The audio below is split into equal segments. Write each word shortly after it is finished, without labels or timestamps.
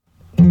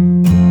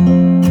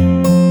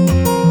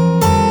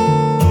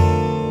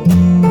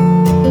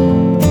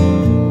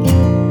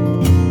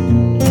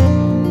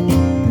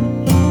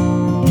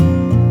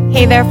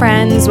there,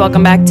 friends.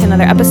 Welcome back to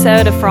another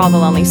episode of For All the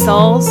Lonely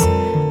Souls.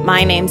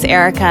 My name's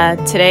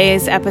Erica.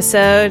 Today's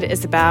episode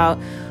is about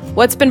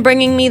what's been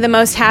bringing me the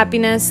most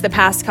happiness the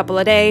past couple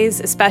of days,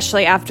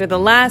 especially after the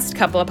last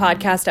couple of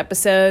podcast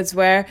episodes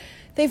where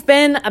they've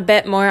been a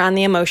bit more on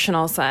the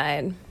emotional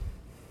side.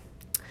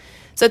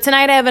 So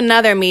tonight I have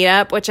another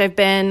meetup, which I've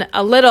been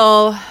a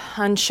little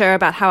unsure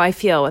about how I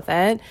feel with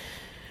it.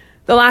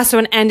 The last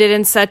one ended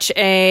in such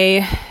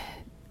a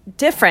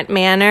different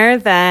manner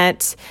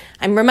that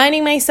I'm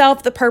reminding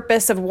myself the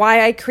purpose of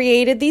why I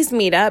created these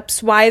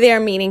meetups, why they are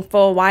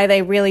meaningful, why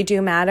they really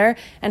do matter,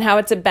 and how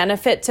it's a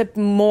benefit to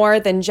more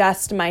than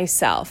just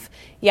myself.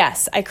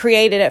 Yes, I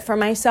created it for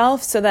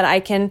myself so that I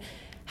can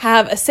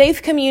have a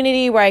safe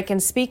community where I can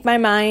speak my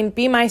mind,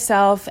 be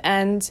myself,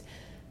 and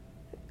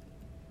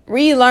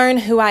relearn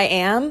who I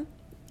am.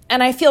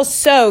 And I feel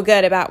so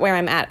good about where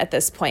I'm at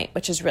this point,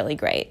 which is really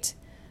great.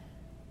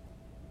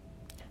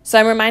 So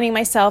I'm reminding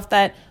myself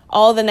that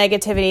all the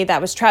negativity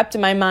that was trapped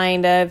in my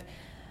mind of,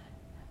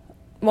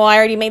 well, I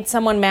already made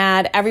someone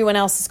mad, everyone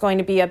else is going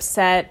to be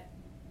upset,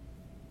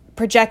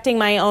 projecting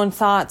my own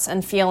thoughts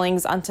and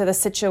feelings onto the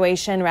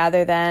situation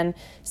rather than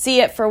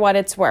see it for what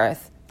it's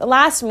worth. The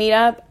last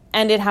meetup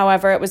ended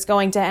however it was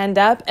going to end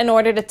up in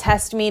order to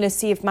test me to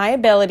see if my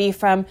ability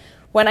from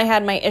when I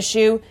had my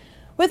issue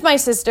with my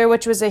sister,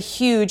 which was a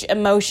huge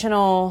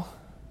emotional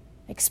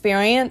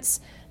experience.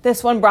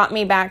 This one brought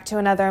me back to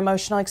another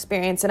emotional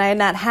experience, and I had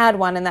not had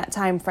one in that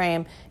time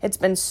frame. It's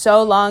been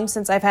so long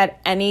since I've had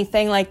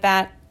anything like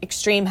that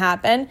extreme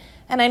happen,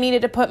 and I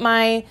needed to put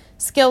my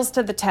skills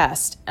to the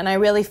test. And I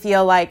really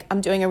feel like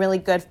I'm doing a really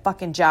good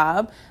fucking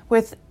job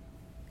with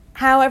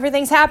how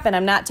everything's happened.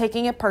 I'm not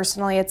taking it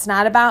personally. It's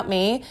not about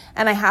me,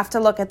 and I have to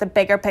look at the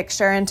bigger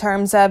picture in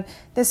terms of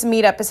this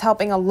meetup is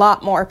helping a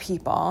lot more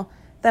people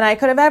than I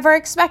could have ever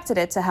expected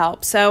it to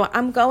help. So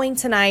I'm going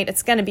tonight.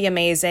 It's going to be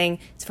amazing.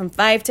 It's from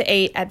 5 to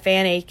 8 at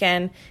Van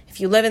Aken. If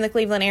you live in the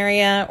Cleveland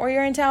area or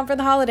you're in town for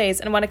the holidays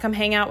and want to come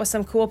hang out with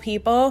some cool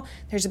people,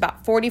 there's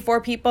about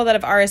 44 people that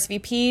have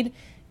RSVP'd.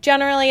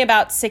 Generally,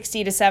 about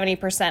 60 to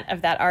 70%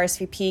 of that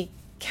RSVP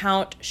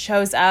count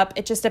shows up.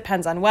 It just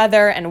depends on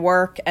weather and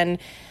work and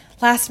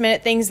last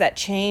minute things that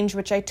change,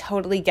 which I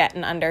totally get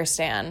and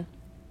understand.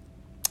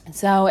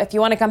 So if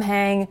you want to come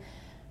hang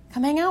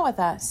out with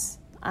us.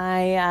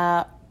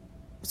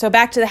 So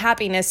back to the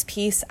happiness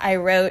piece, I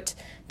wrote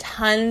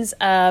tons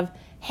of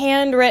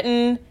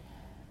handwritten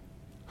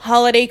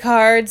holiday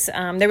cards.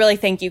 They're really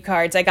thank you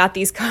cards. I got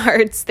these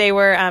cards. They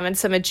were in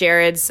some of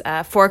Jared's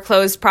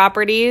foreclosed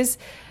properties.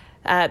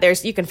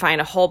 You can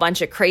find a whole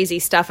bunch of crazy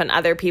stuff in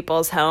other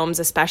people's homes,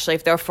 especially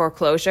if they're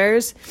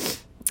foreclosures.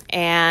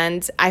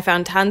 And I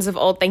found tons of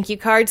old thank you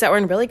cards that were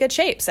in really good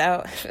shape.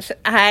 So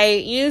I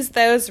used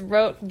those,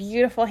 wrote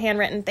beautiful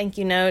handwritten thank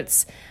you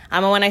notes.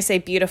 And when I say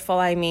beautiful,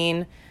 I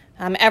mean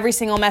every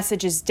single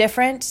message is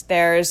different.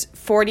 There's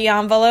 40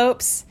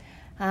 envelopes.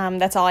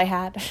 That's all I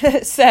had.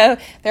 So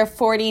there are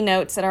 40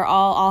 notes that are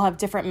all have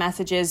different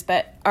messages,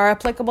 but are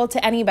applicable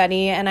to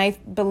anybody. And I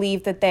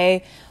believe that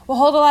they will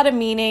hold a lot of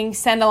meaning,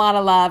 send a lot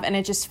of love, and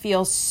it just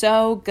feels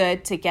so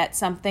good to get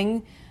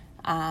something,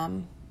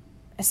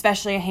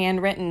 especially a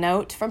handwritten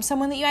note from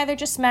someone that you either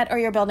just met or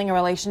you're building a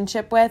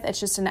relationship with.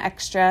 It's just an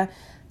extra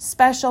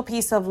special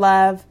piece of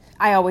love.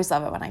 I always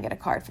love it when I get a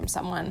card from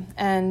someone.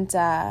 And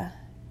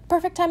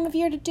perfect time of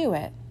year to do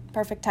it.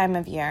 Perfect time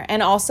of year.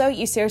 And also,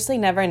 you seriously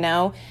never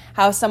know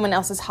how someone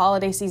else's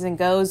holiday season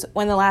goes,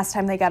 when the last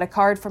time they got a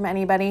card from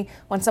anybody,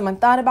 when someone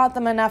thought about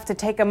them enough to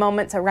take a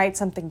moment to write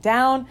something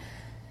down.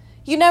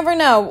 You never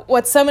know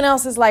what someone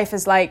else's life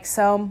is like.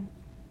 So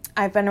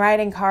I've been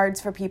writing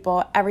cards for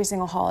people every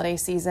single holiday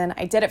season.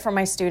 I did it for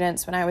my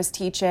students when I was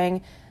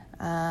teaching,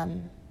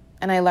 and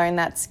I learned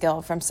that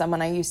skill from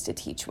someone I used to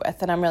teach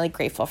with, and I'm really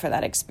grateful for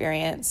that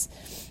experience.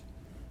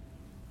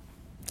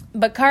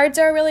 But cards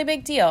are a really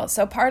big deal.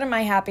 So part of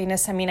my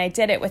happiness, I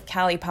did it with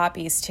Cali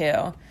Poppies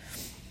too,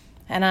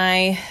 and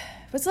I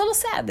was a little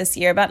sad this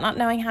year about not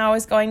knowing how I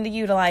was going to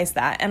utilize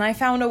that, and I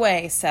found a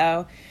way.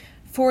 So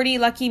 40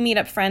 lucky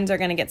meetup friends are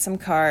going to get some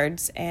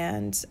cards,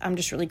 and I'm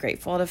just really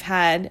grateful to have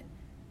had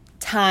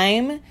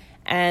time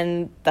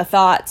and the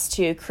thoughts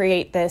to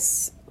create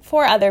this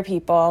for other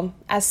people.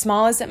 As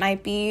small as it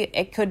might be,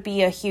 it could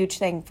be a huge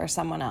thing for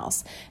someone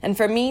else. And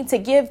for me to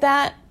give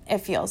that, it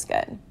feels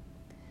good.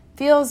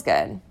 Feels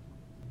good.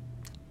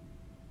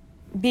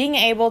 Being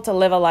able to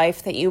live a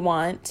life that you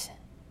want.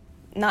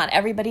 Not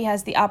everybody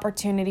has the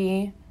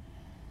opportunity.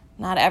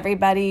 Not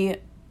everybody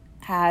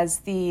has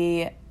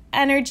the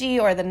energy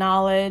or the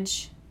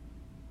knowledge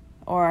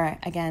or,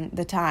 again,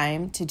 the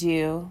time to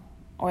do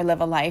or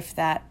live a life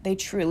that they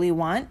truly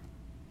want.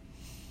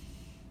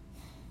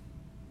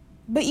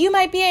 But you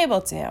might be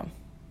able to.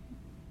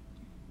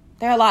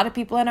 There are a lot of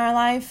people in our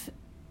life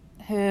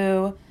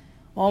who,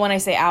 well, when I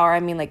say our,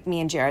 I mean like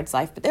me and Jared's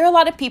life, but there are a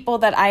lot of people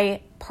that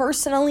I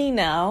personally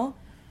know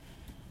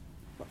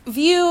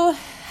view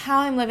how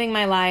I'm living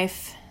my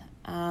life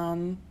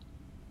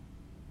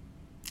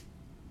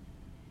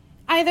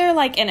either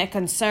like in a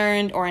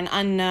concerned or an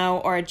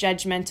unknown or a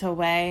judgmental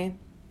way.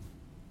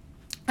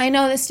 I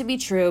know this to be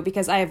true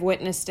because I have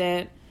witnessed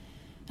it,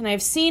 and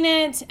I've seen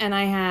it, and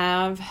I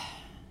have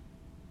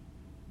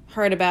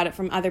heard about it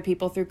from other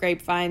people through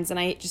grapevines, and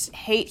I just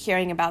hate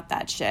hearing about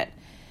that shit.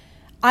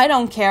 I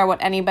don't care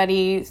what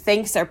anybody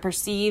thinks or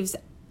perceives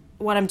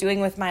what I'm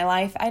doing with my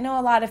life. I know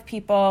a lot of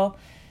people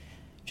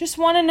just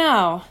want to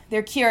know.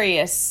 They're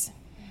curious.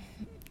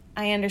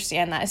 I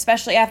understand that,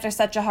 especially after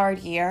such a hard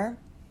year.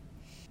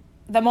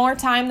 The more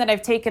time that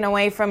I've taken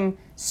away from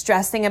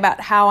stressing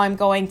about how I'm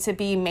going to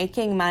be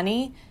making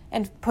money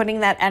and putting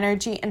that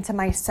energy into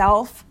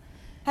myself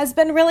has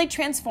been really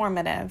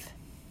transformative.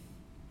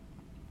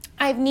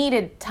 I've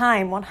needed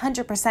time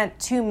 100%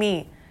 to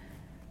me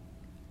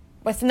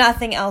with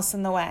nothing else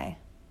in the way.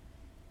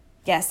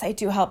 Yes, I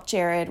do help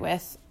Jared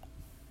with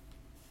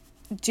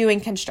doing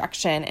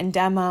construction and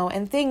demo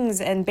and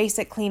things and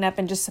basic cleanup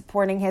and just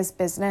supporting his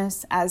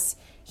business as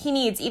he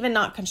needs, even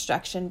not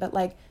construction, but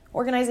like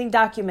organizing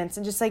documents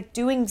and just like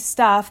doing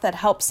stuff that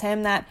helps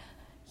him that,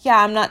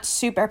 yeah, I'm not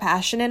super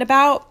passionate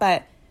about,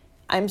 but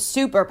I'm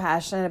super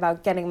passionate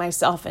about getting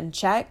myself in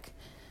check.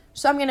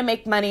 So I'm going to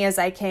make money as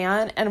I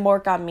can and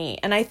work on me.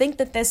 And I think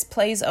that this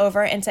plays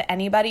over into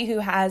anybody who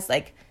has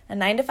like a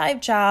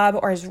 9-to-5 job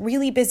or is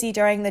really busy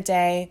during the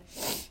day,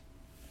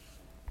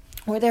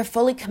 or they're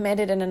fully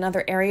committed in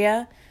another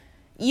area.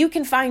 You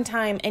can find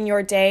time in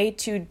your day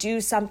to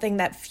do something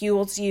that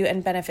fuels you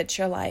and benefits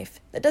your life.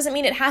 That doesn't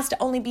mean it has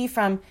to only be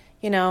from,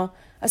 a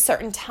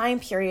certain time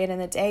period in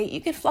the day. You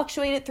can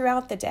fluctuate it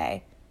throughout the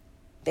day.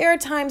 There are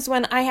times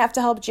when I have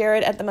to help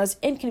Jared at the most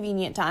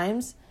inconvenient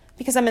times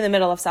because I'm in the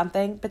middle of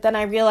something, but then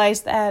I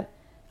realize that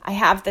I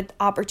have the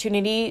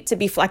opportunity to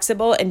be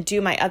flexible and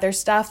do my other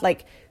stuff,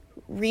 like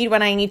read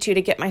when I need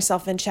to get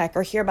myself in check,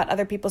 or hear about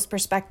other people's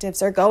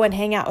perspectives, or go and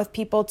hang out with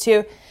people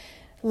to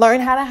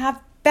learn how to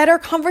have better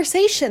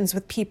conversations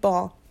with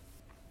people.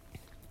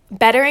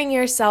 Bettering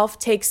yourself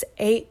takes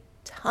a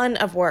ton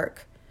of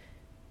work.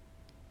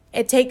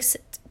 It takes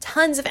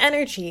tons of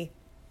energy.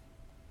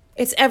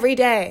 It's every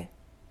day,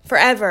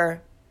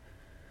 forever.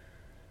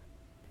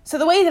 So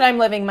the way that I'm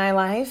living my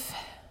life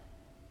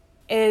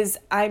is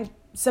I'm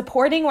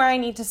supporting where I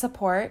need to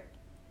support.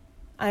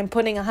 I'm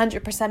putting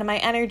 100% of my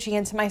energy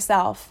into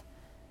myself.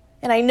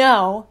 And I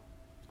know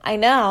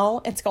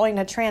it's going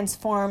to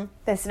transform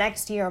this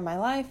next year of my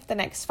life, the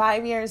next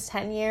 5 years,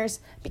 10 years,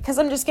 because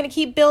I'm just going to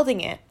keep building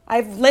it.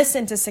 I've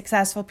listened to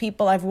successful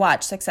people. I've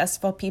watched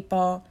successful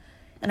people,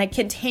 and I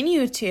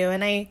continue to,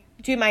 and I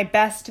do my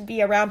best to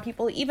be around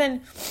people,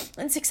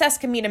 and success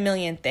can mean a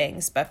million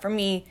things. But for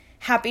me,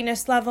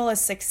 happiness level is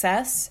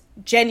success,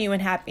 genuine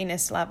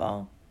happiness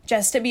level.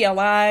 Just to be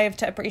alive,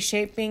 to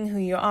appreciate being who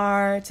you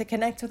are, to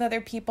connect with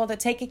other people, to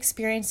take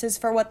experiences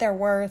for what they're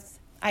worth.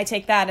 I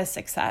take that as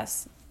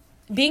success.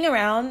 Being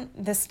around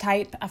this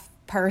type of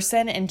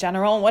person in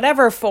general,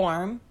 whatever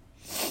form,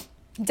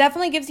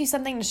 definitely gives you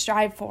something to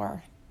strive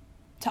for,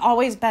 to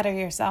always better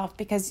yourself,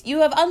 because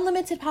you have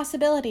unlimited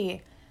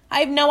possibility. I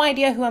have no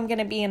idea who I'm going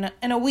to be in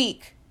a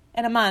week,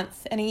 in a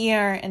month, in a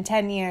year, in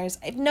 10 years.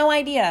 I have no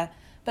idea.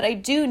 But I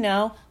do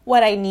know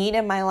what I need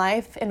in my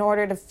life in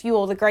order to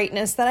fuel the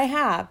greatness that I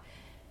have.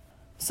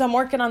 So I'm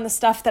working on the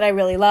stuff that I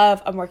really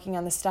love. I'm working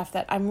on the stuff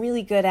that I'm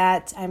really good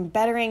at. I'm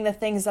bettering the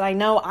things that I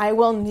know I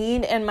will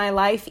need in my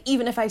life.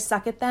 Even if I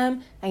suck at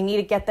them, I need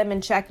to get them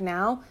in check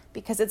now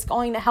because it's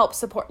going to help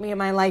support me in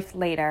my life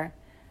later.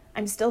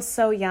 I'm still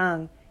so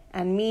young,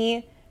 and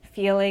me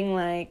feeling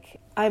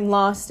like I'm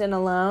lost and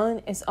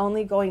alone is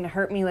only going to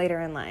hurt me later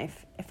in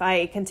life if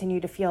I continue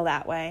to feel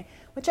that way,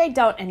 which I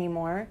don't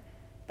anymore.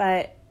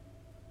 But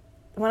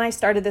when I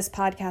started this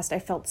podcast, I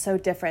felt so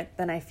different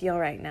than I feel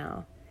right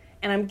now.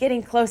 And I'm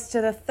getting close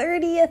to the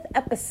 30th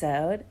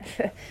episode,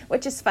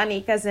 which is funny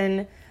because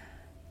in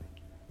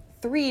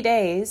 3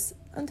 days,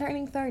 I'm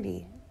turning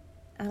 30.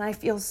 And I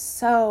feel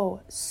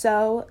so,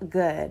 so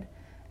good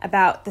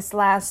about this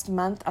last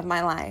month of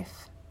my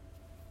life.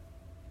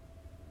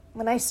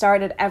 When I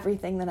started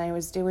everything that I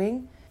was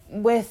doing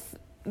with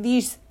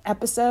these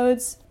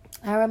episodes,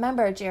 I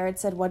remember Jared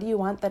said, "What do you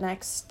want the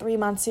next 3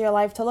 months of your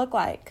life to look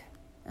like?"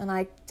 And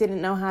I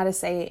didn't know how to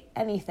say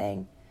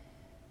anything.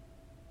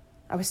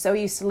 I was so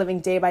used to living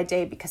day by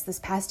day because this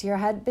past year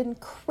had been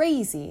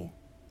crazy.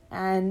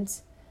 And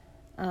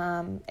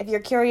if you're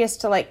curious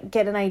to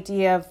get an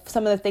idea of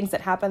some of the things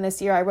that happened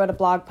this year, I wrote a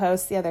blog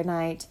post the other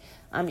night.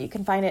 You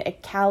can find it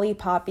at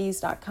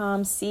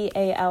calipoppies.com,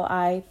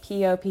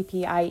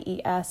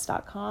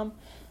 CALIPOPPIES.com.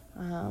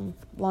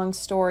 Long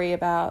story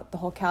about the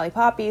whole Cali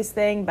Poppies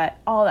thing, but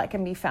all that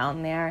can be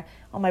found there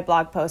on my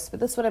blog post.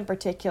 But this one in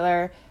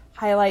particular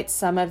highlights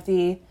some of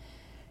the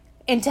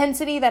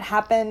intensity that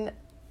happened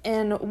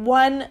in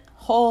one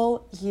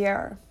whole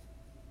year.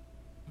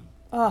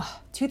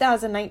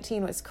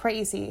 2019 was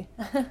crazy.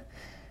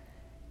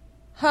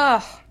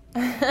 Now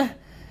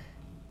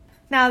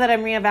that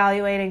I'm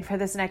reevaluating for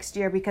this next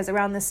year, because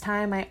around this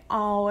time I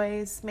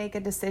always make a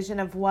decision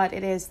of what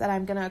it is that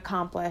I'm going to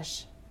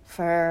accomplish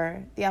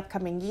for the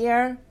upcoming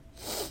year.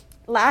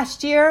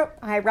 Last year,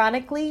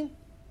 ironically,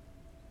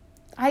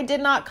 I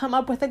did not come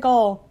up with a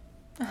goal.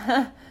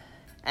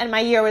 And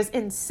my year was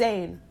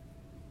insane.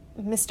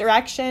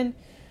 misdirection,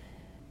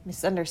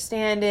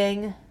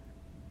 misunderstanding.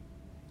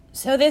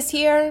 So this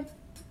year,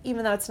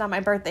 even though it's not my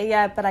birthday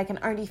yet, but I can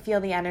already feel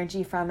the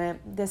energy from it.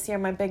 This year,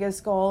 my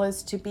biggest goal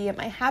is to be at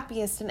my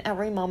happiest in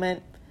every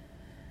moment,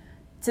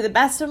 to the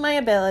best of my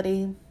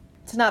ability,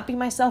 to not beat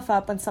myself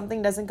up when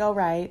something doesn't go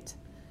right,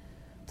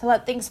 to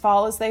let things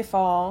fall as they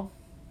fall.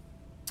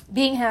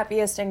 Being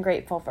happiest and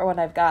grateful for what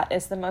I've got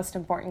is the most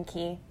important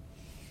key.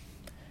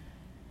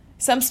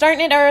 So I'm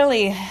starting it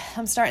early.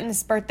 I'm starting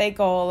this birthday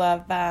goal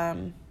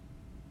of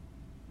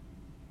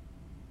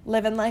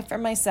living life for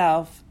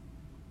myself.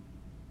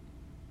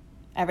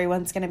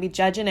 Everyone's going to be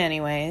judging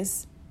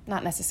anyways.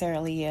 Not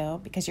necessarily you,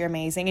 because you're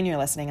amazing and you're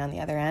listening on the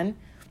other end.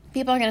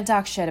 People are going to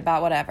talk shit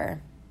about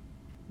whatever.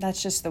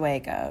 That's just the way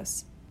it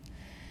goes.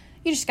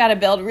 You just got to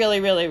build really,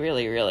 really,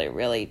 really, really,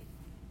 really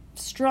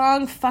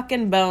strong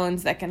fucking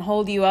bones that can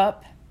hold you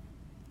up.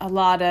 A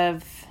lot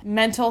of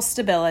mental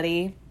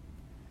stability,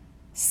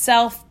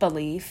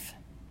 self-belief,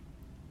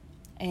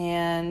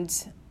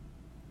 and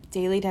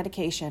daily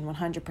dedication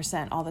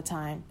 100% all the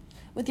time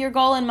with your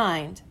goal in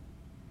mind.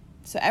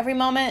 So every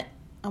moment,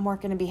 I'm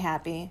working to be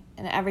happy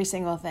in every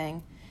single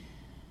thing.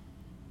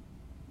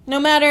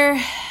 No matter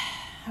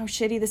how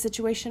shitty the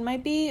situation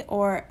might be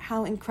or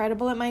how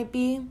incredible it might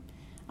be,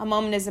 a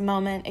moment is a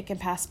moment. It can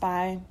pass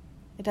by.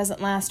 It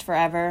doesn't last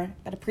forever,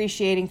 but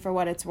appreciating for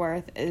what it's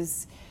worth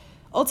is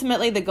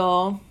ultimately the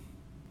goal.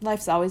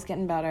 Life's always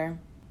getting better.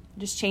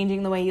 Just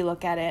changing the way you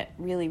look at it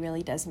really,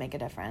 really does make a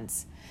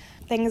difference.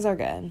 Things are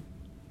good.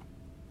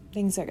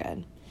 Things are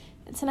good.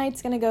 And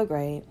tonight's going to go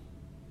great.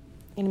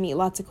 Going to meet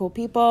lots of cool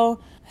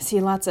people,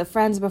 see lots of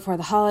friends before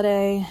the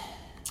holiday,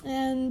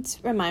 and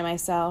remind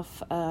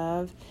myself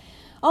of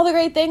all the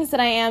great things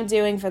that I am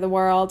doing for the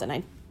world. And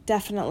I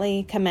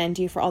definitely commend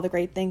you for all the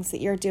great things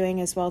that you're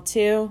doing as well,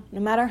 too. No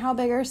matter how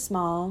big or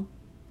small,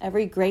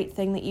 every great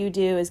thing that you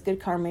do is good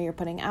karma you're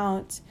putting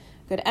out,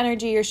 good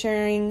energy you're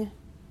sharing,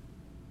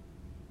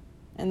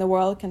 and the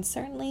world can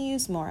certainly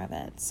use more of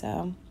it.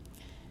 So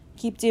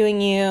keep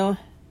doing you.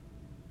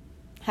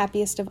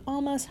 Happiest of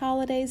almost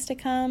holidays to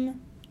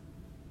come.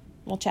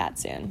 We'll chat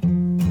soon.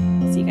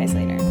 See you guys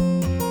later.